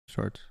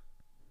Shorts.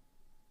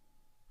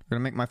 I'm gonna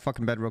make my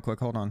fucking bed real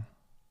quick. Hold on.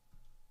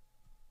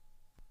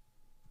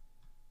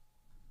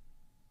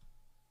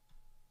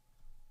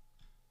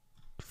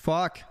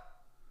 Fuck.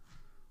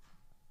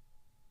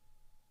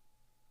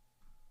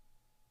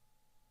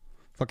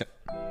 Fuck it.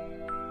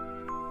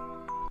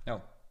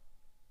 No.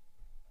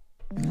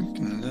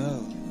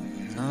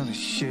 All this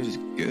shit is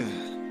good.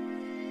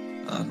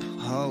 All the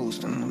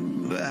hoes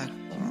on the back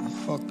of my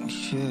fucking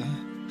shit.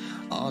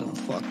 All them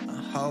fucking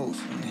hoes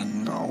and they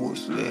know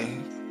it's lit.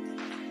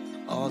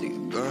 All these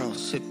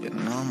girls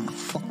sipping on my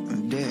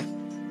fucking dick.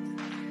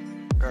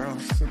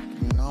 Girls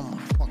sipping on my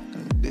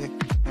fucking dick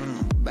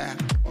in the back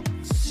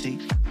fucking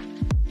seat.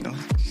 Yo,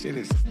 shit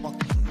is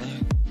fucking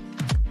lit.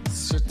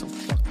 Shit's a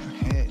fucking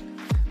hit.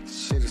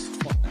 Shit is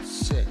fucking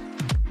sick.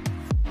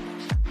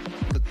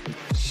 Look at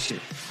this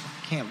shit.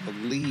 Can't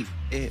believe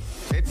it.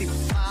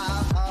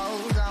 55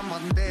 hoes on my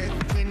dick,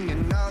 and you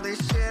know this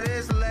shit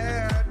is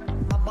lit.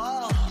 My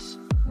balls.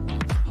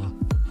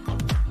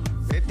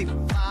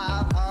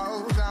 55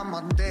 hoes on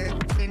my dick,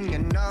 and you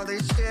know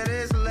this shit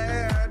is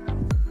lit.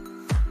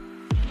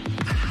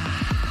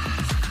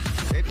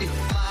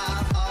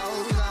 55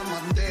 hoes on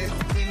my dick,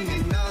 and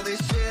you know this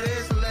shit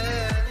is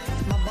lit.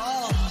 My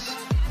balls.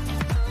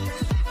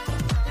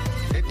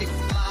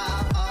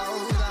 55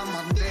 hoes on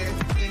my dick,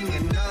 and you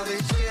know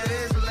this shit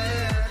is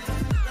lit.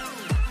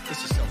 This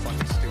is so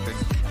fucking stupid.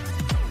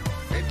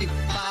 55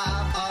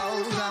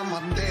 hoes on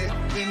my dick,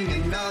 and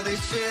you know this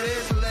shit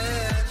is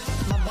lit.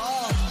 My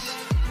balls.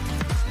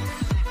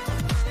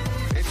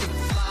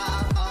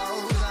 55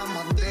 hoes on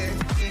my dick,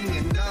 and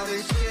you know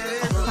this shit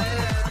is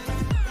lit.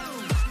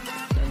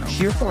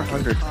 Tier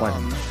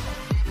 420.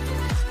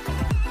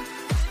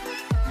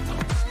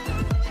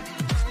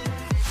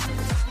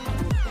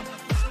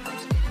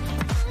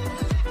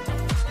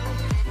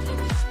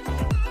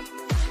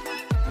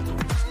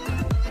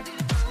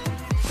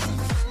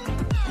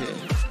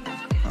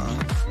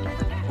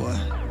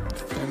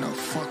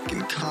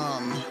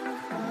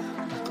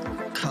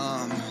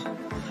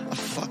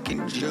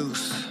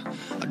 Juice,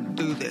 I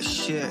do that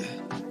shit.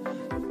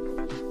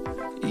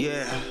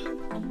 Yeah,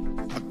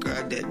 I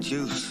grab that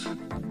juice.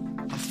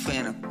 I'm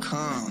finna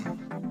come.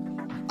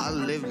 I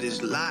live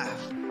this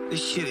life.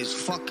 This shit is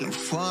fucking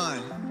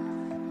fun.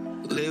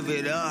 Live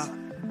it up.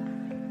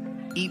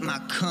 Eat my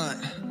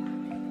cunt.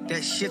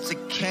 That shit's a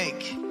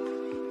cake.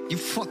 You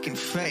fucking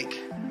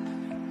fake.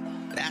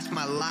 That's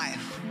my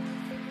life.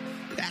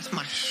 That's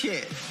my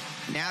shit.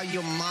 Now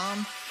your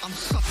mom, I'm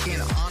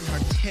sucking on her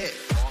tit.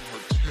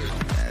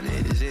 That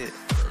is it.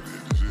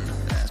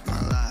 That's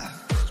my life.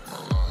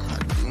 I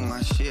do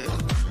my shit.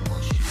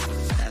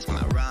 That's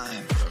my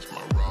rhyme.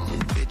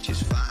 This bitch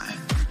is fine.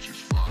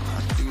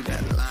 I do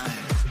that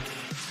line.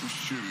 This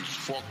shit is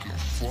fucking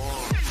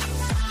fun.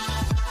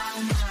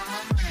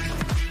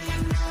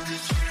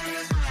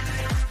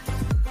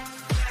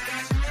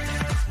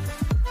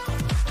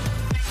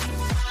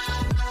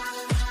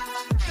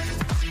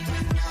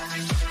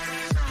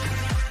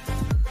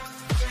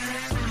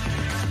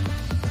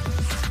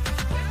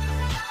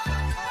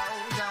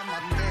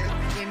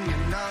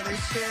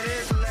 Shit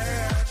is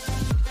lit.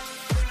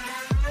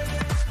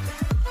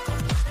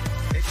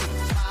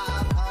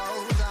 55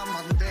 hoes on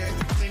my dick,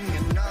 and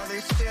you know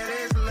this shit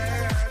is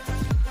lit.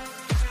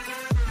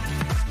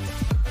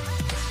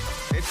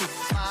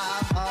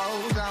 55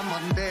 hoes on my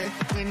dick,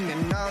 and you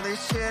know this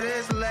shit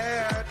is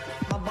lit.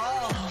 My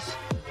balls.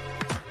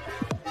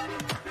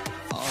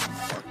 All the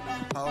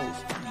fucking hoes,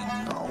 and you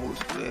know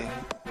it's lit.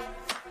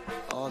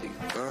 All these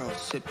girls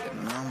sipping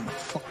on my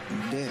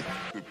fucking dick.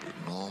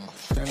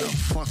 And I'm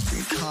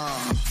fucking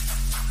calm.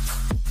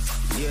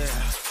 Yeah,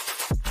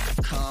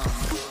 calm.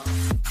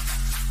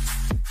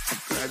 I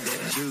grab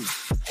that juice.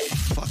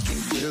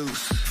 Fucking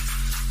juice.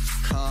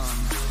 Calm.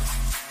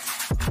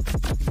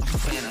 I'm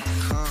finna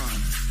come.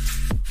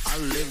 I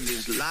live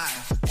this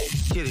life.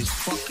 Shit is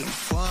fucking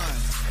fun.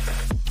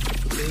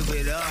 Live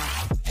it up.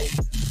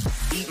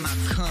 Eat my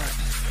cunt.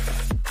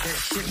 That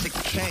shit's a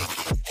cake.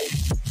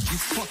 You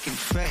fucking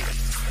fake.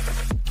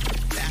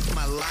 That's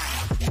my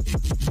life.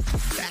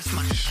 That's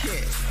my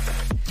shit.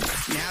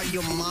 Now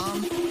your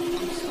mom,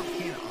 I'm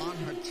sucking on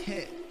her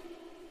tit.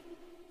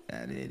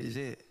 That is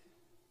it.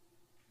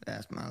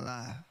 That's my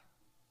life.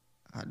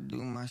 I do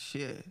my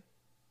shit.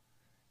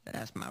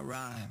 That's my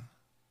rhyme.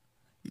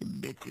 You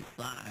bitch is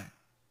fine.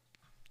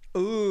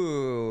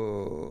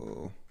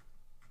 Ooh.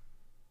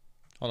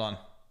 Hold on.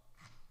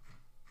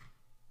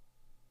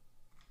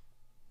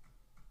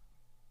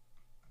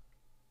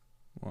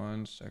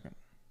 One second.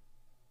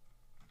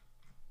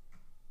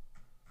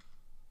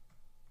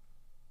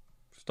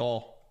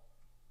 Stall.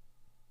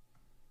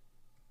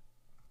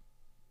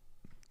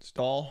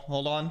 Stall.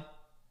 Hold on.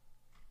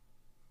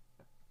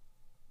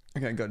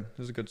 Okay, good.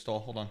 This is a good stall.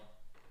 Hold on.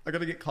 I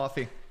gotta get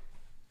coffee.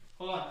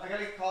 Hold on. I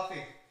gotta get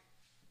coffee.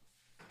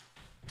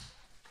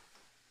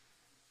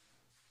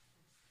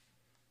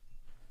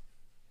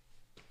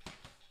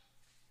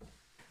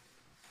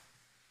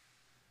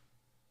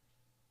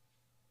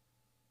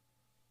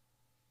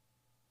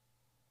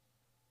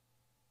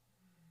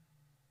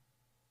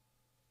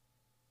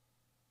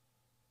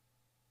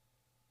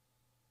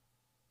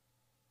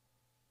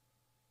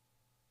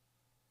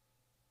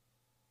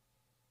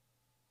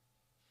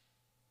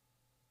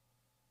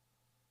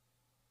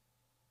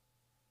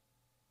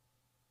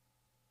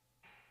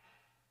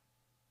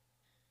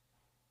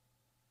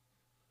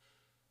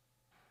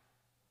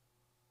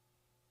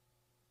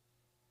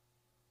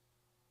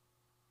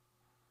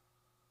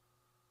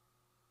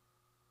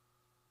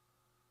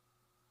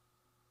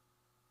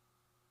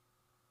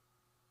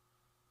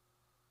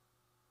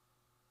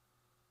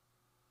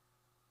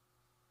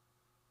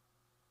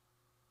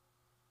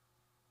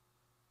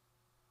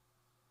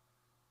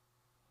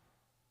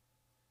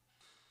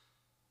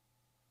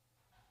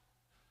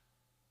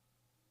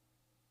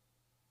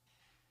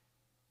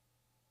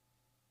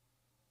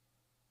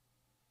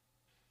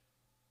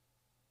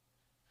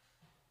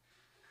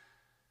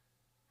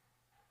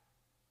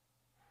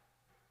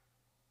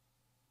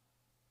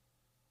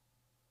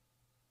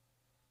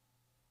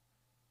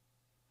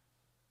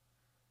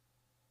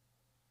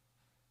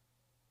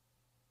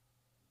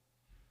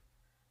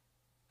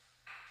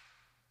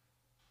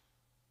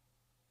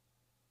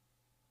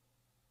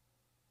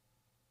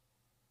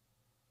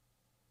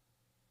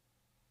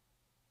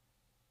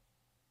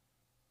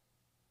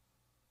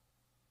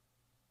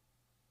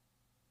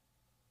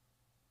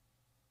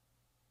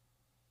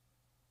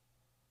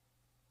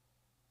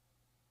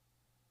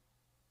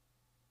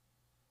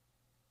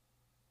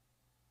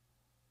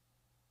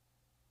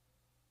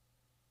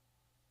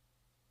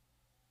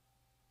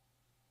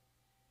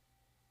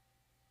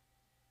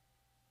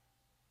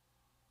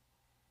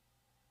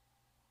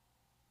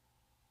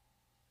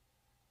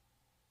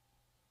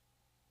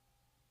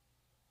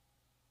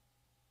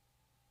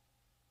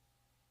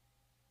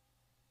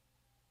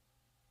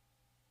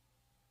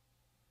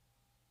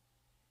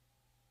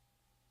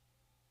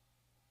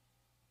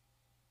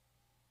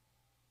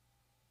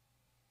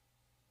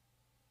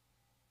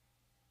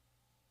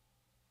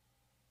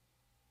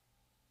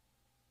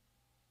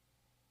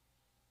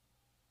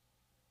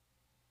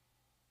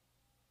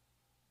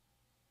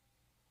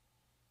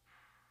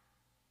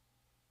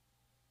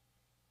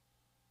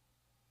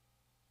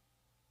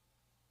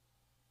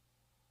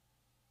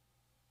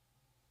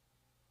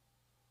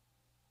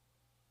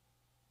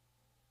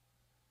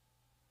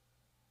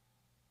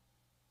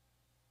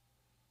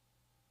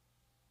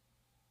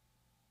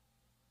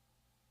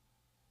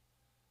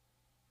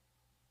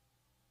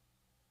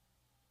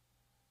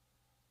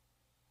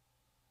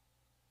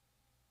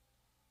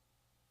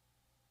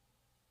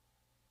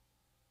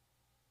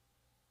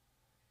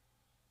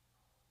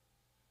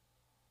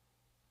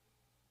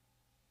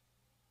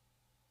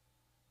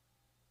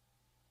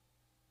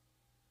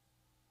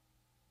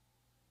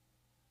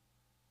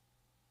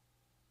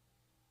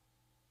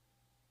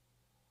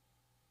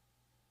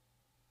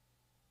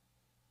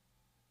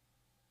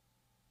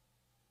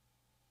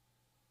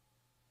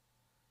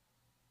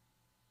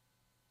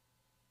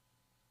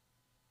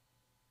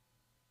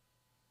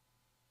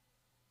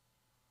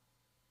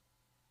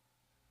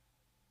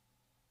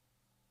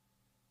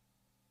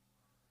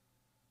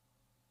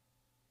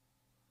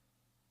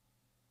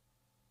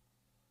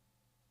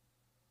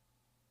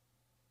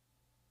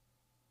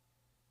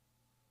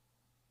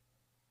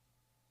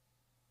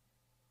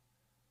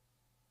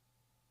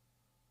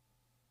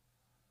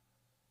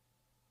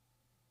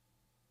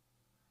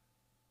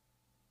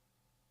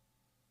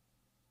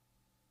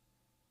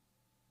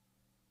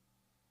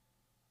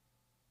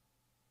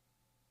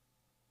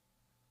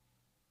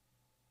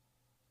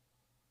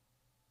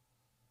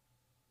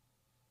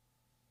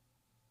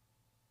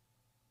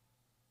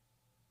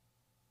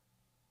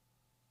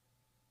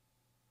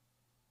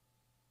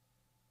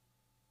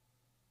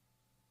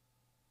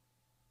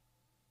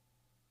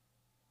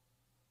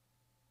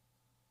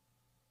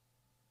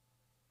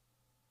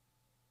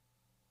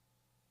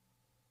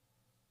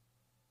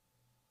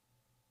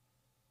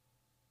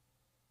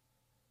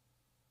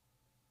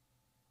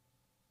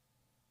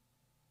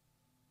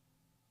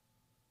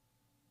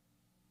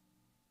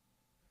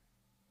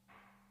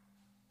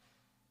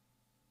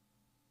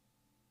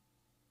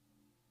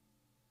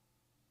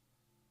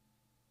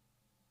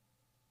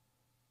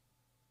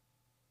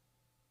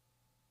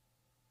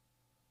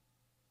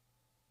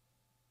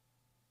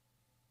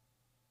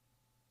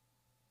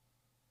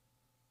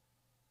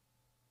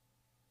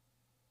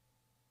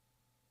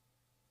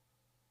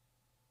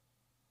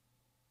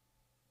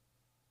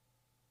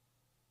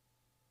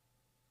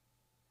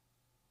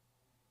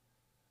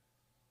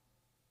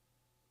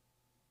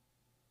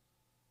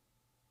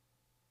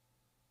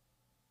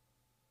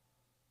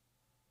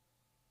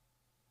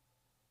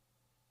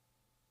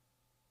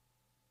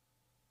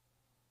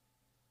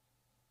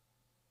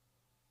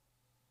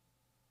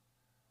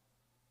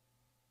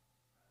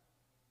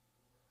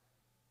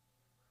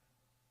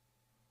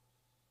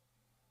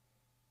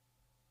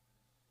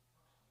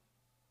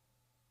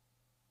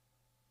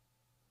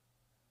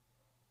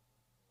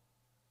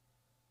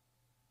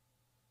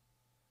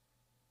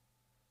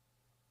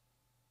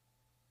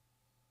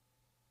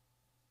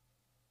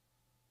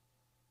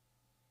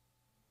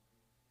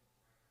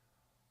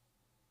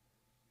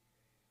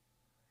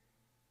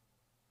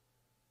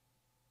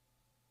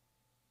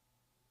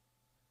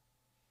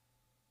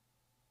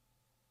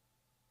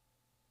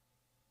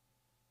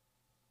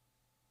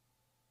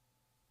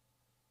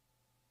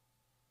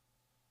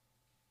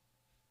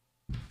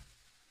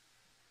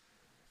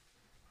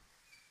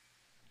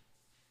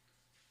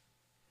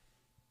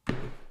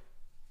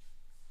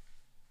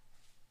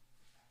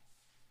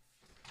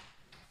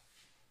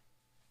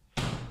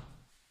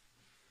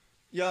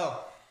 Yo.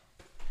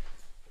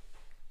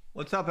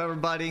 What's up,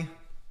 everybody?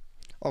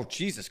 Oh,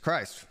 Jesus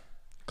Christ.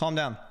 Calm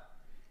down.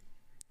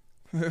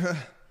 What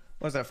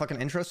is that, a fucking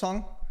intro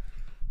song?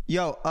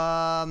 Yo,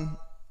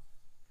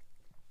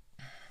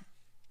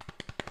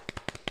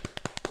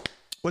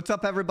 what's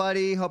up,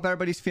 everybody? Hope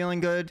everybody's feeling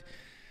good.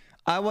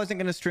 I wasn't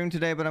going to stream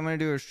today, but I'm going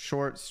to do a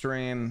short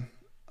stream.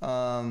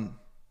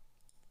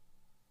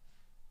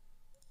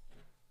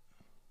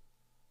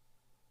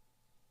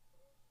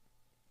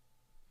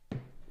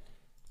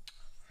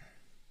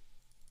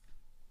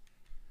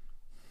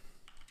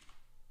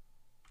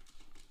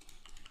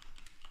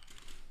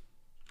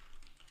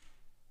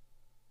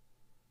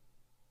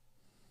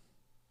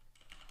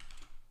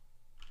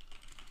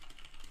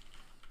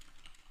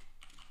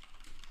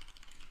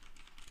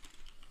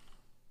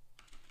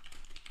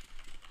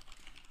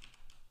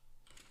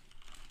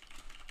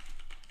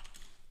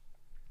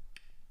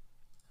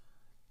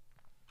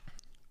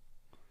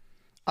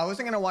 I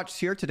wasn't going to watch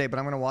Cyr today, but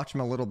I'm going to watch him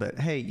a little bit.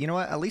 Hey, you know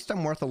what? At least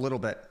I'm worth a little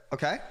bit.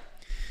 Okay?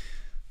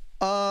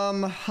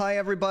 Hi,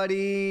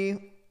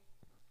 everybody.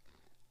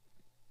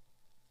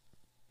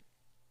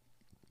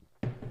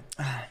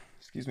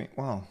 Excuse me.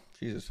 Wow.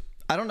 Jesus.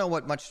 I don't know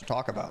what much to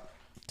talk about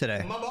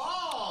today. My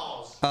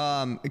balls!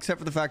 Except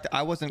for the fact that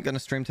I wasn't going to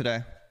stream today.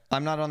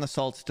 I'm not on the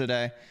salts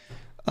today.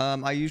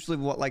 I usually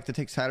like to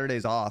take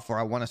Saturdays off, or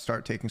I want to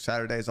start taking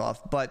Saturdays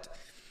off, but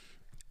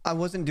I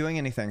wasn't doing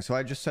anything, so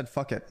I just said,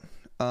 fuck it.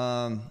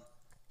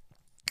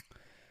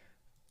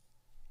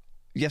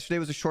 Yesterday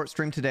was a short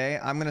stream. Today,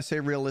 I'm going to say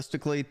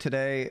realistically,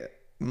 today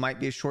might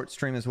be a short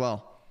stream as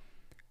well.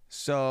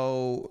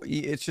 So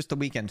it's just the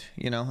weekend,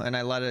 you know, and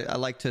I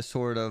like to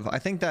sort of, I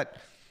think that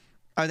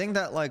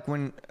like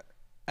when,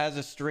 as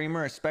a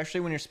streamer, especially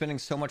when you're spending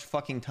so much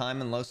fucking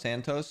time in Los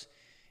Santos,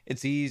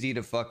 it's easy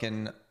to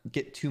fucking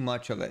get too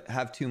much of it,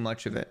 have too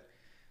much of it.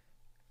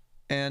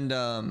 And,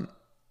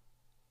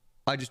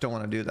 I just don't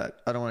want to do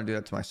that. I don't want to do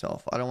that to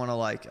myself.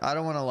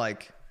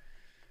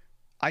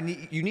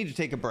 You need to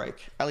take a break.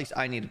 At least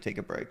I need to take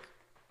a break.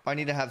 I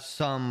need to have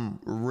some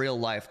real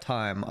life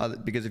time,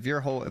 because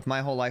if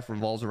my whole life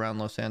revolves around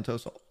Los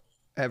Santos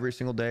every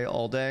single day,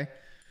 all day,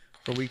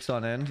 for weeks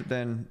on end,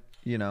 then,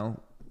 you know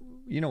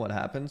what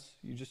happens.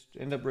 You just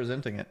end up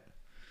resenting it.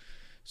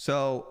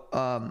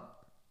 So,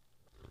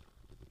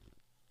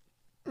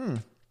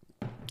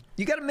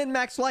 you got to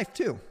min-max life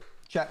too.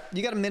 Chat.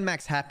 You got to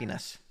min-max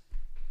happiness.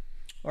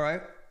 All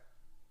right.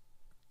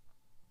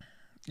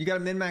 You got to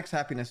min-max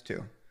happiness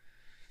too.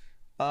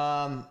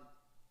 So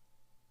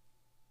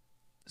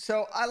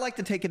I like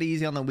to take it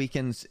easy on the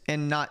weekends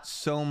and not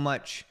so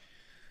much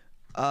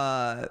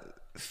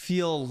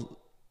feel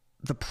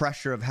the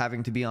pressure of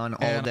having to be on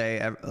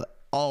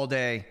all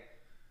day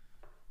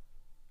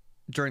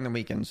during the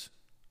weekends.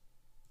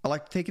 I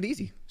like to take it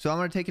easy. So I'm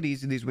going to take it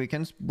easy these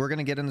weekends. We're going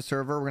to get in the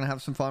server. We're going to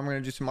have some fun. We're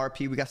going to do some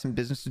RP. We got some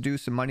business to do,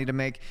 some money to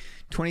make.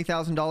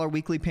 $20,000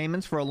 weekly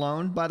payments for a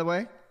loan, by the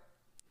way.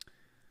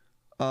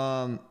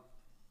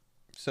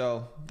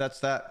 So that's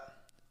that.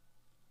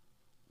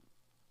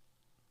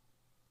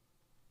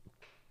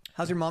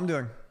 How's your mom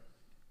doing?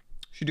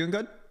 She doing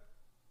good?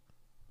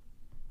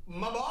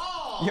 My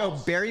balls! Yo,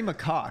 Barry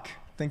McCock,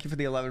 thank you for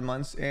the 11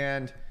 months.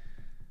 And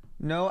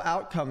No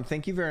Outcome,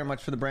 thank you very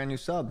much for the brand new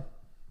sub.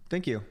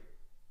 Thank you.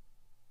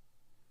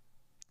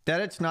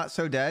 Reddit's not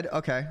so dead.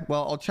 Okay,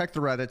 well, I'll check the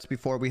Reddits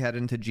before we head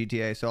into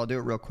GTA, so I'll do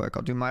it real quick.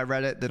 I'll do my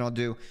Reddit, then I'll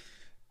do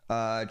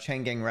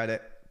Chang Reddit.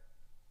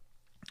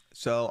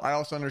 So I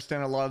also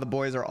understand a lot of the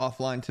boys are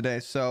offline today,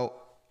 so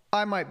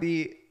I might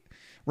be...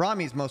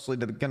 Rami's mostly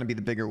going to be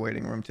the bigger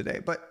waiting room today,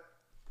 but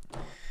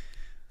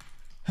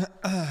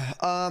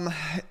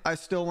I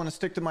still want to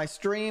stick to my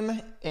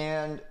stream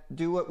and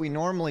do what we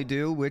normally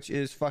do, which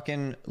is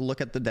fucking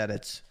look at the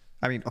Reddits.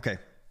 I mean, okay,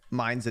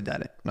 mine's a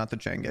Reddit, not the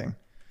Chang Gang.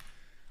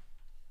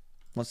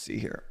 Let's see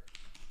here.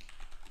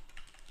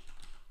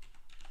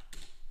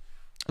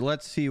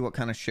 Let's see what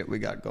kind of shit we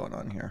got going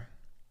on here.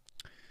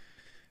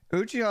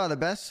 Uchiha, the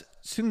best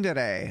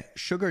tsundere,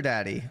 sugar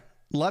daddy.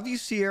 Love you,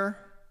 Cyr.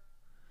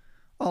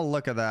 Oh,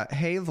 look at that.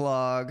 Hey,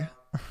 vlog.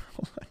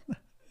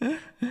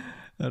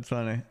 That's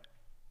funny.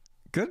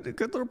 Good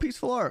little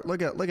peaceful art.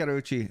 Look at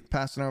Uchi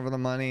passing over the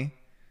money.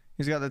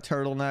 He's got the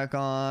turtleneck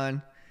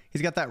on.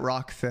 He's got that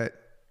rock fit.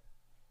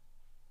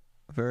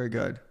 Very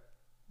good.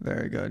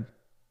 Very good.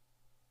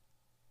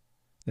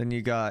 Then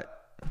you got,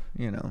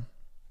 you know,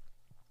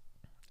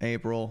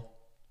 April.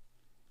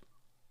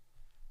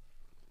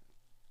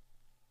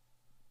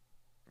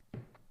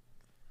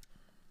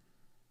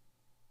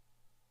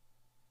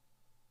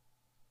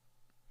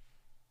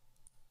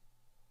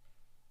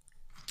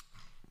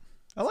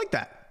 I like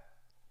that.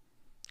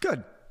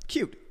 Good.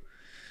 Cute.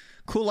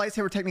 Cool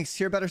lightsaber techniques.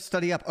 Cyr better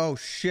study up. Oh,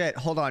 shit.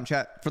 Hold on,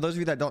 chat. For those of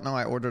you that don't know,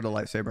 I ordered a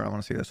lightsaber. I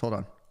want to see this. Hold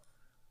on.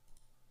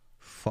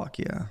 Fuck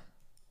yeah.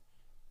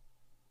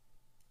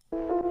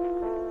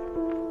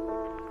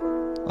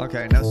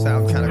 Okay, no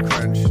sound, kind of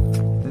cringe.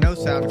 No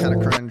sound, kind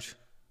of cringe.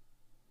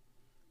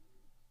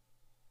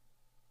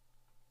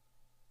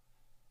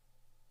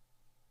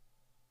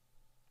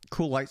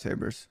 Cool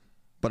lightsabers,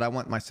 but I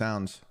want my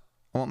sounds.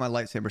 I want my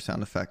lightsaber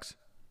sound effects.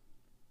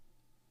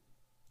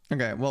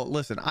 Okay, well,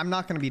 listen, I'm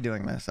not going to be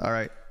doing this, all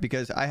right?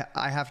 Because I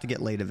have to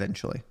get late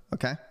eventually,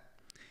 okay?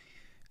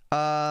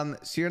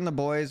 Cyr and the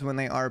boys, when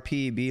they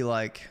RP, be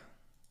like...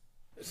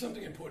 There's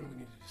something important we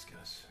need to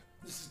discuss.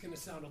 This is going to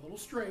sound a little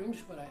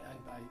strange, but I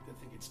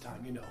think it's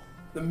time, you know.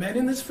 The men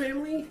in this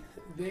family,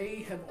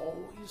 they have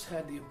always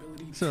had the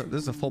ability to... So,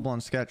 this is a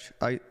full-blown sketch.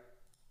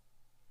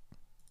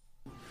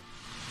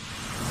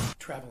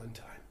 Travel in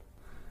time.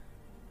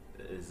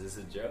 Is this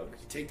a joke?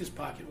 You take this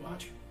pocket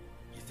watch,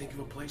 you think of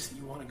a place that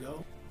you want to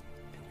go,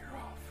 and you're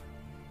off.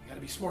 You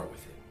gotta be smart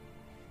with it.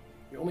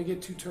 You only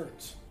get 2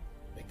 turns.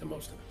 Make the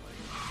most of it,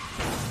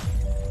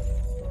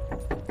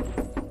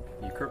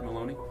 buddy. You Kurt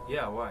Maloney?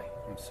 Yeah, why?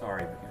 I'm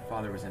sorry, but your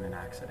father was in an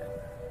accident.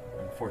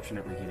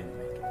 Unfortunately, he didn't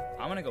make it.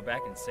 I'm gonna go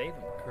back and save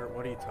him. Kurt,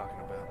 what are you talking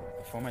about?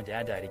 Before my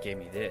dad died, he gave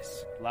me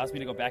this. It allows me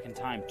to go back in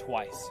time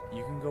twice.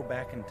 You can go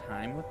back in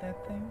time with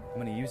that thing? I'm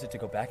gonna use it to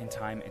go back in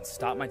time and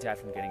stop my dad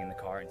from getting in the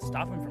car and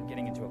stop him from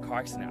getting into a car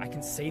accident. I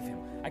can save him.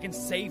 I can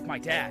save my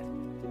dad.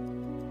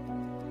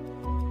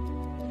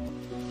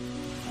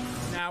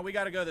 Now we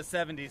gotta go to the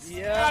 70s.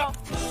 Yeah.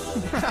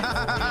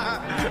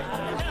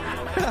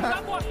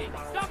 Stop walking!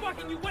 Stop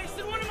walking! You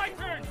wasted one of my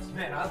turns!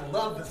 Man, I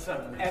love the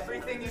 70s.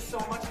 Everything is so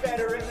much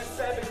better in the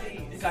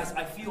 70s. Guys,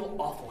 I feel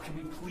awful. Can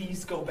we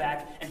please go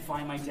back and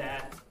find my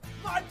dad?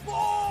 My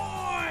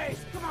boys!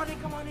 Come on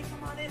in, come on in,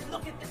 come on in.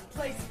 Look at this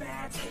place,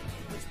 man. Take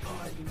in this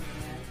party,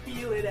 man.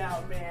 Feel it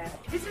out, man.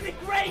 Isn't it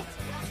great?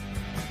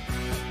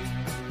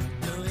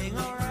 Doing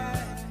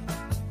alright.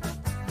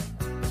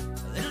 A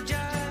little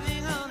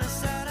jiving on a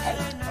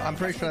Saturday night. I'm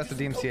pretty sure that's a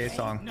DMCA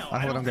song. I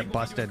hope I don't get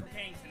busted.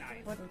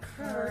 But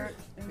Kurt,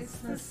 it's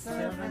the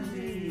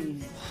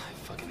 70s. I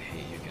fucking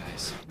hate you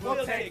guys.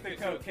 We'll take the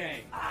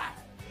cocaine. I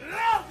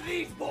love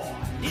these boys.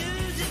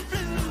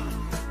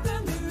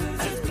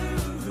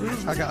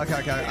 Okay.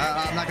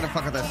 I'm not gonna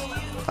fuck with this.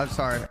 I'm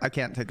sorry. I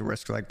can't take a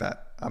risk like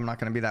that. I'm not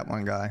gonna be that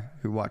one guy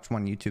who watched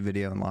one YouTube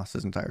video and lost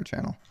his entire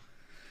channel.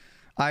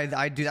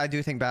 I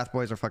do think Bath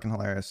Boys are fucking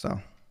hilarious.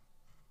 So,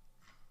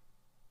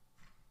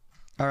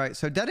 all right.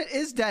 So Dead It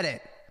is Dead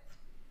It.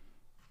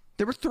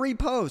 There were 3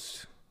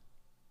 posts.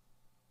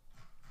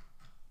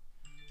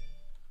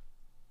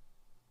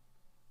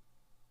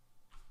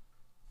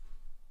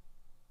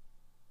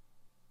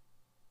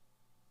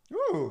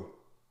 Ooh.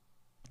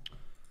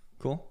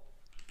 Cool.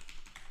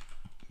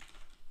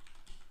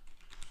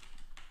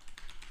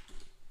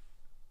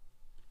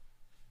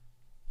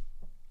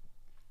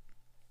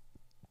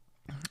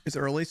 It's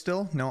early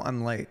still? No,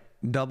 I'm late.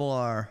 Double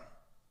R.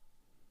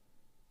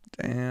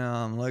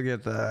 Damn, look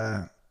at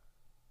that.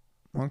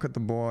 Look at the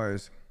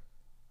boys.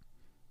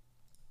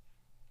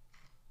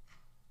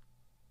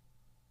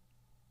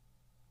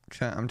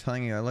 Chat, I'm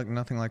telling you, I look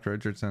nothing like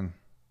Richardson.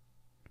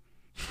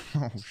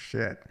 Oh,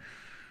 shit.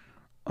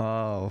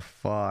 Oh,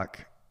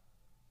 fuck.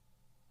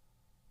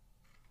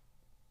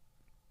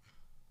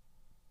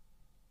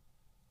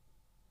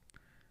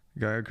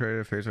 Guy who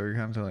created a Facebook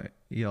account to like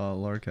yell at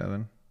Lord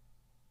Kevin.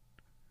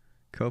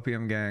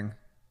 Copium gang.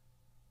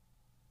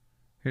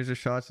 Here's the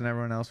shots and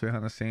everyone else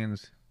behind the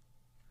scenes.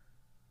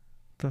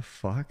 The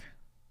fuck?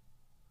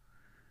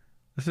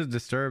 This is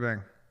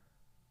disturbing.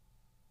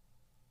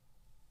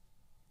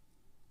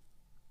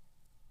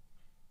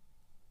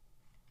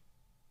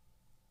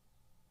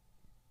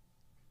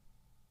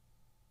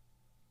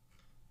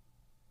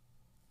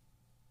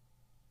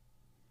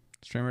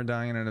 Streamer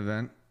dying in an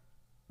event.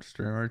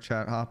 Streamer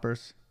chat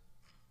hoppers.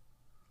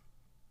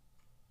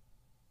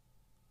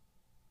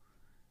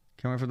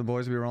 Can't wait for the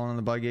boys to be rolling in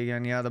the buggy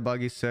again. Yeah, the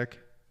buggy's sick.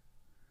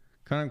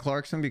 Conan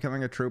Clarkson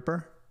becoming a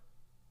trooper.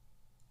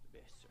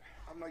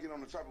 I'm not getting on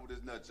the chopper with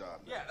this nut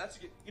job. Yeah, that's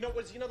good. You know,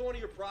 was another one of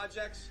your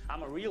projects?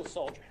 I'm a real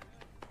soldier.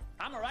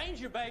 I'm a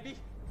ranger, baby.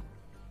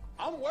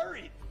 I'm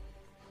worried.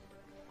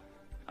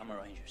 I'm a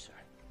ranger, sir.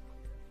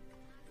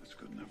 That's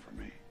good enough for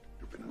me.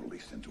 You've been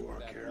released into our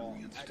care and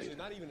reinstated.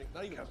 Actually,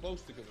 not even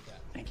close to good with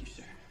that. Thank you,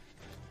 sir.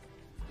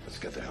 Let's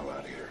get the hell out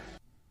of here.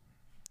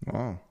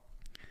 Whoa.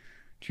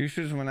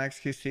 Chooses when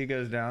XQC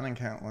goes down and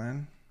can't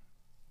win.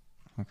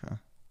 Okay.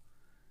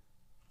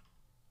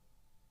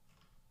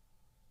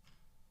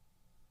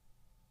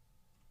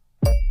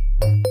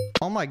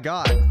 Oh my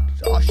god.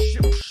 Oh,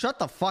 shut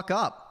the fuck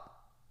up.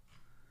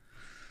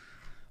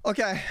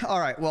 Okay, all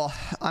right. Well,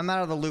 I'm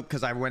out of the loop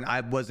because I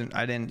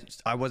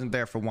wasn't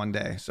there for one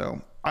day,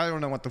 so I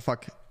don't know what the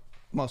fuck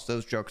most of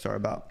those jokes are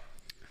about.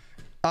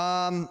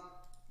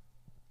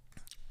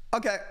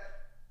 Okay.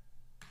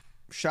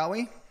 Shall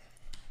we?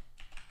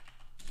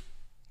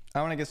 I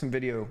want to get some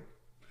video.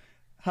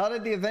 How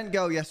did the event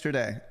go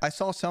yesterday? I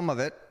saw some of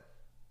it.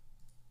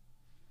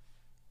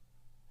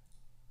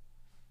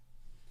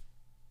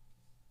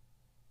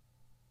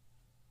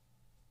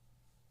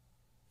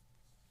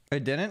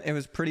 It didn't? It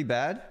was pretty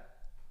bad?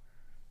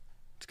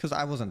 It's because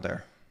I wasn't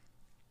there.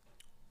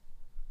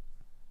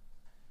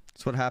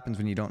 That's what happens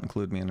when you don't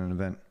include me in an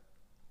event.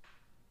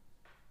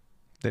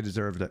 They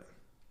deserved it.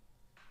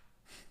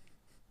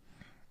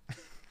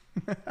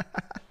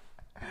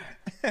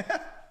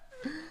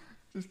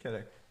 Just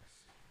kidding.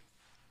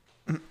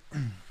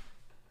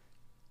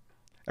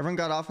 Everyone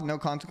got off with no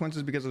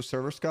consequences because of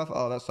server scuff.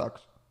 Oh, that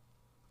sucks.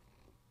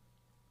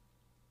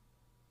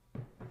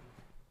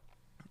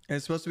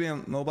 It's supposed to be a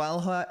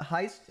mobile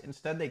heist.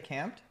 Instead, they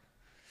camped.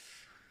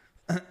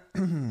 A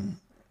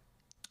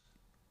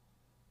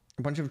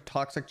bunch of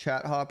toxic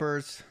chat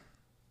hoppers.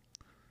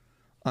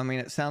 I mean,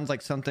 it sounds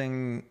like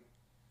something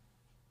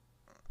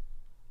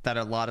that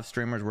a lot of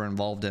streamers were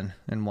involved in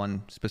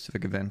one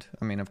specific event.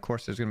 I mean, of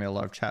course, there's going to be a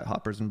lot of chat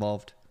hoppers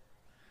involved.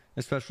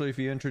 Especially if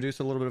you introduce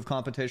a little bit of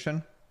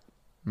competition.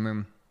 I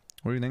mean,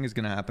 what do you think is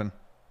going to happen?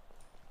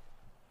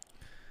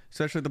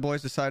 Especially if the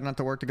boys decide not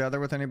to work together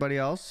with anybody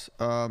else.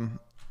 And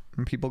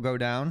people go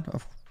down.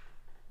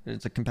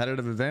 It's a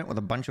competitive event with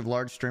a bunch of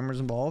large streamers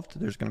involved.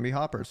 There's going to be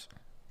hoppers.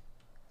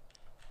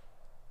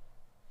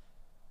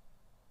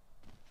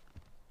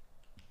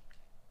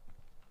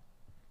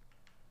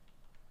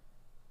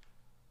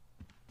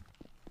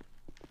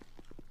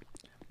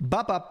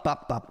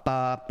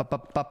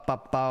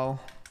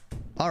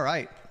 All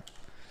right.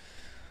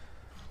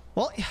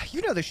 Well,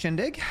 you know the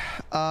shindig.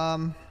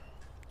 I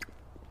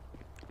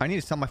need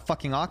to sell my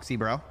fucking Oxy,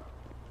 bro.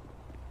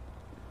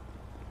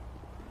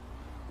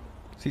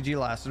 CG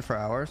lasted for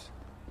hours.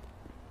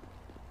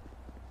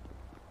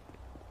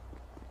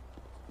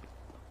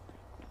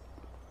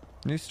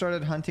 You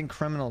started hunting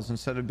criminals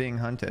instead of being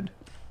hunted.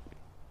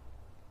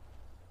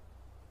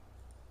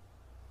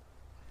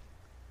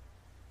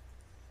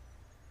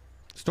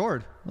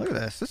 Stored. Look at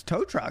this. This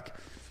tow truck.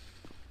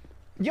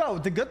 Yo,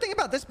 the good thing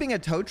about this being a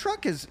tow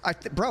truck is,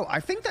 bro, I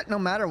think that no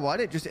matter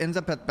what, it just ends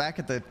up back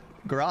at the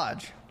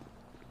garage.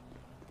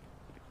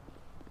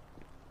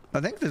 I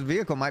think this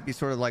vehicle might be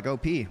sort of like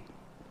OP.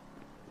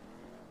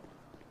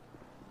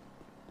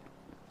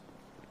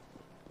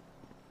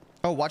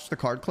 Oh, watch the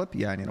card clip?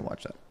 Yeah, I need to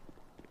watch that.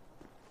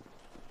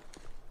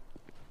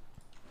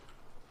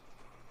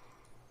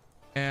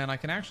 And I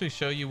can actually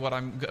show you what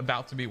I'm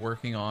about to be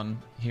working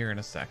on here in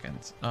a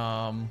second.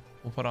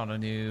 We'll put on a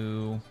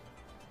new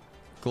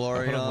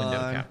Glorion,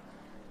 window cap.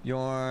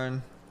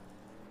 Yorn.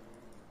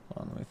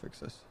 Hold on, let me fix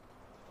this.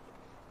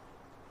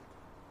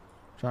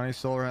 Johnny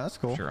Solar, that's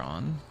cool. Sure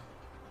on.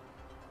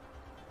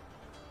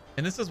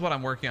 And this is what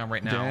I'm working on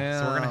right now.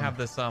 Damn. So we're gonna have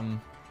this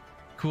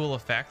cool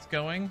effect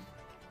going.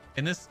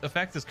 And this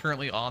effect is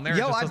currently on there.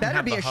 Yo, it just I doesn't better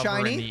have be the a hover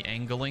shiny. and the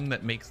angling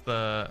that makes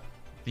the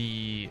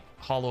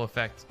hollow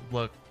effect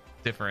look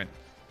different.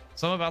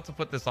 So I'm about to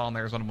put this on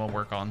there is what I'm gonna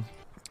work on.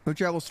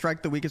 Uchiha will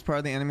strike the weakest part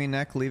of the enemy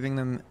neck, leaving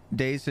them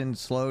dazed and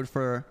slowed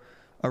for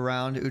a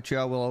round.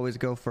 Uchiha will always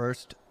go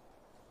first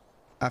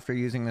after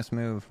using this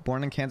move.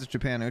 Born in Kansas,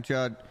 Japan,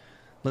 Uchiha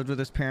lived with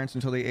his parents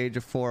until the age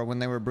of 4 when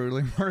they were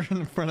brutally murdered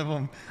in front of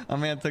him. A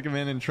man took him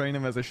in and trained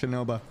him as a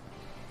shinoba.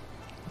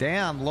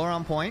 Damn, lore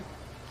on point.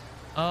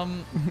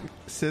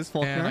 Sis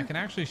Faulkner. And I can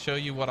actually show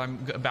you what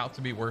I'm about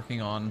to be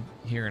working on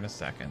here in a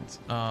second.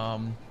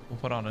 We'll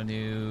put on a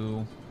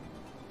new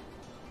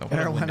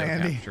window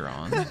capture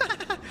on.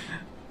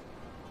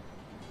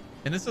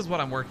 And this is what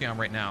I'm working on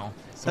right now.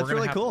 So that's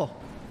really cool.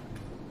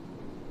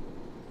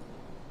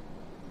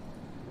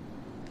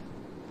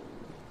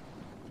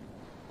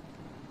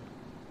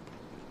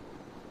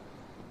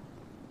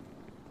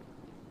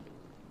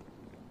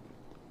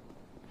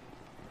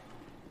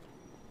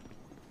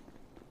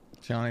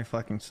 Johnny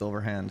fucking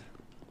Silverhand.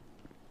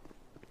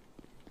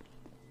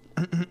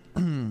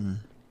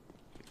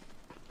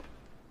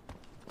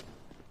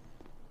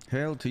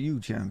 Hail to you,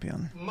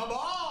 champion. My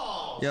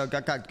balls! Yo,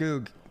 got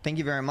Goog. Thank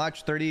you very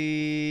much.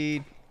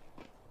 30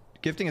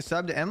 gifting a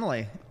sub to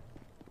Emily.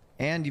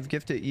 And you've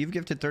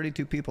gifted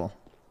 32 people.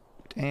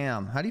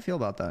 Damn. How do you feel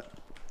about that?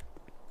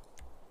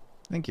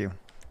 Thank you.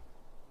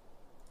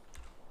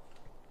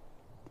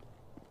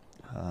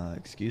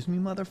 Excuse me,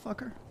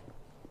 motherfucker?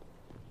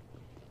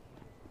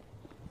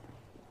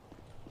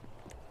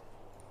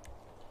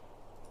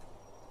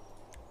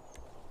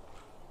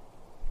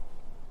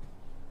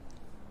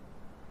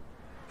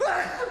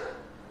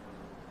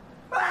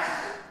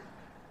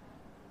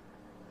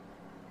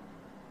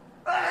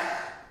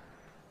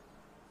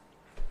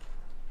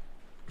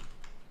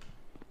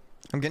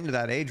 I'm getting to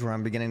that age where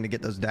I'm beginning to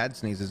get those dad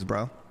sneezes,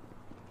 bro.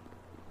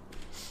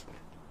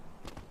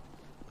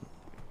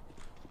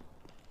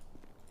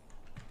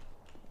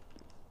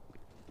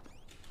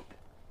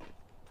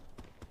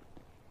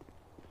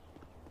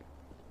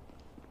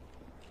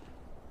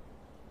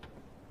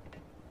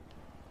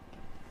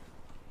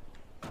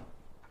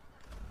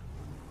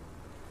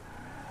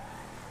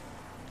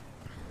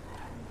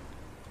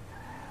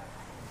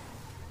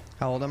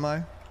 How old am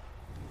I?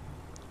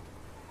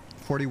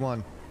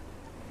 41.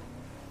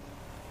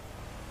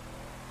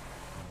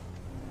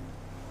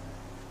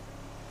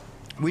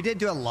 We did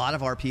do a lot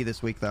of RP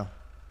this week, though.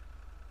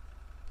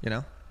 You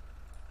know?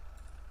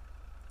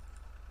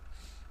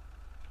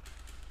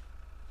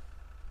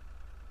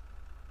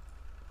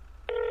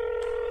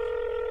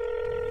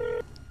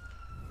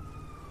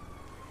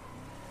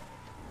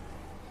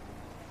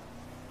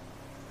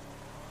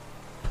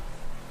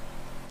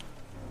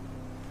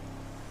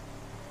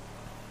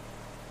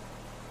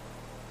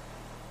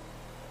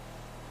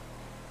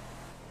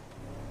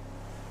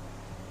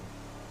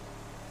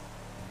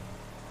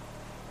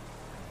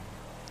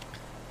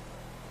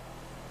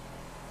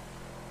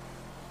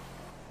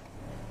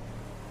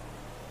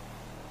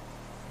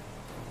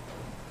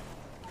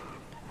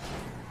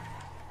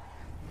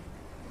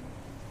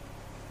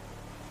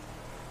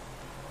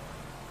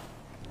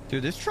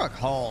 Dude, this truck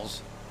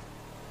hauls.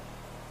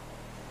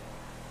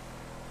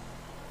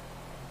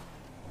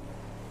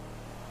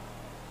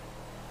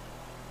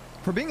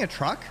 For being a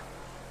truck,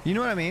 you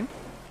know what I mean?